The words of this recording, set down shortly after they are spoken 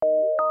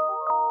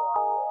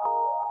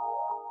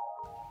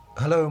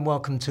Hello and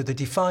welcome to the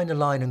Define,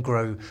 Align and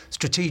Grow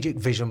Strategic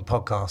Vision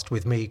podcast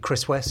with me,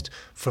 Chris West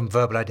from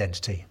Verbal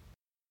Identity.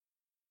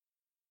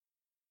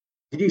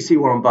 Did you see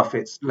Warren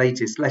Buffett's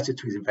latest letter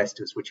to his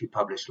investors, which he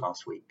published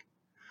last week?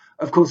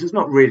 Of course, it's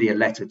not really a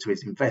letter to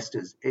his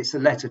investors. It's a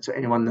letter to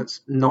anyone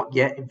that's not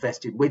yet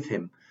invested with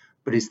him,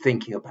 but is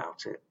thinking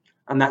about it.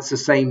 And that's the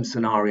same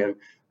scenario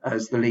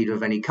as the leader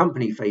of any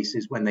company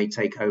faces when they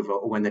take over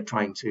or when they're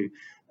trying to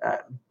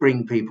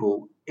bring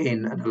people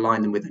in and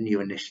align them with a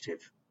new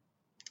initiative.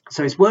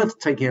 So it's worth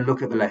taking a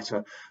look at the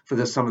letter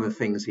for some of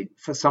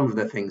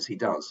the things he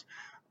does.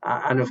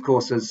 And of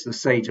course, as the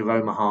sage of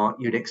Omaha,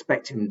 you'd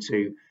expect him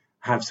to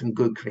have some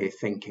good, clear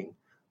thinking.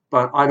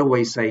 But I'd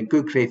always say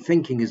good, clear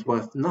thinking is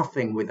worth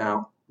nothing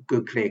without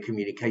good, clear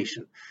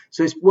communication.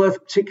 So it's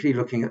worth particularly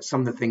looking at some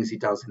of the things he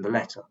does in the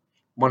letter.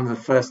 One of the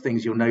first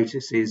things you'll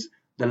notice is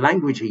the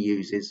language he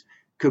uses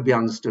could be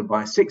understood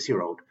by a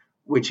 6-year-old,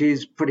 which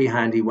is pretty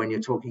handy when you're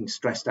talking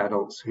stressed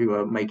adults who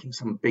are making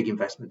some big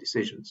investment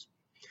decisions.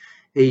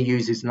 He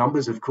uses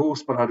numbers, of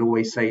course, but I'd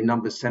always say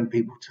numbers send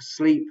people to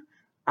sleep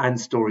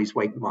and stories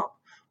wake them up.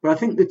 But I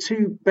think the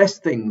two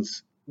best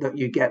things that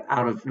you get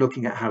out of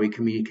looking at how he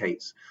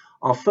communicates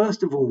are,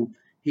 first of all,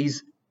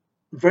 he's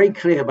very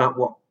clear about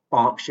what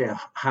Berkshire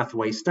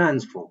Hathaway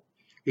stands for.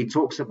 He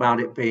talks about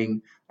it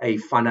being a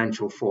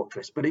financial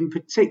fortress, but in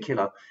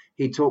particular,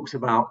 he talks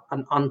about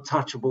an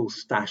untouchable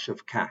stash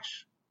of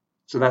cash.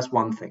 So that's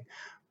one thing.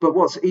 But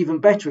what's even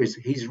better is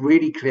he's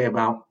really clear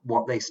about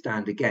what they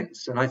stand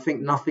against. And I think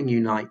nothing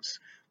unites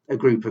a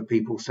group of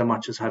people so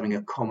much as having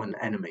a common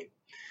enemy.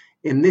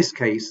 In this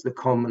case, the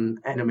common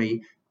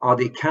enemy are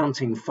the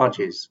accounting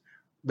fudges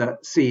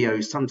that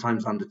CEOs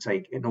sometimes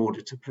undertake in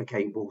order to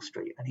placate Wall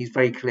Street. And he's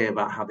very clear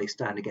about how they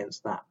stand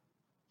against that.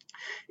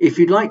 If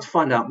you'd like to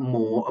find out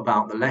more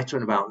about the letter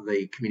and about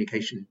the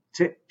communication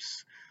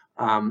tips,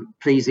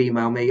 please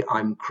email me.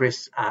 I'm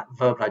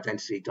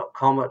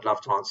chris@verbalidentity.com. I'd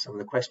love to answer some of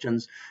the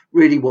questions.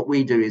 Really, what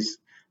we do is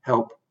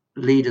help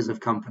leaders of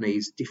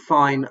companies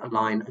define,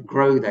 align, and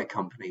grow their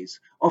companies,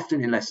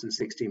 often in less than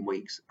 16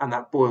 weeks. And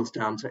that boils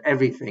down to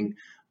everything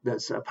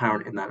that's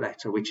apparent in that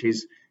letter, which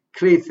is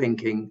clear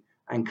thinking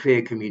and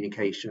clear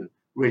communication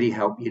really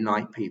help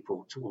unite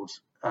people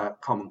towards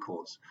common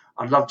cause.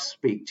 I'd love to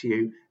speak to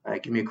you.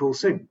 Give me a call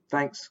soon.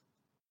 Thanks.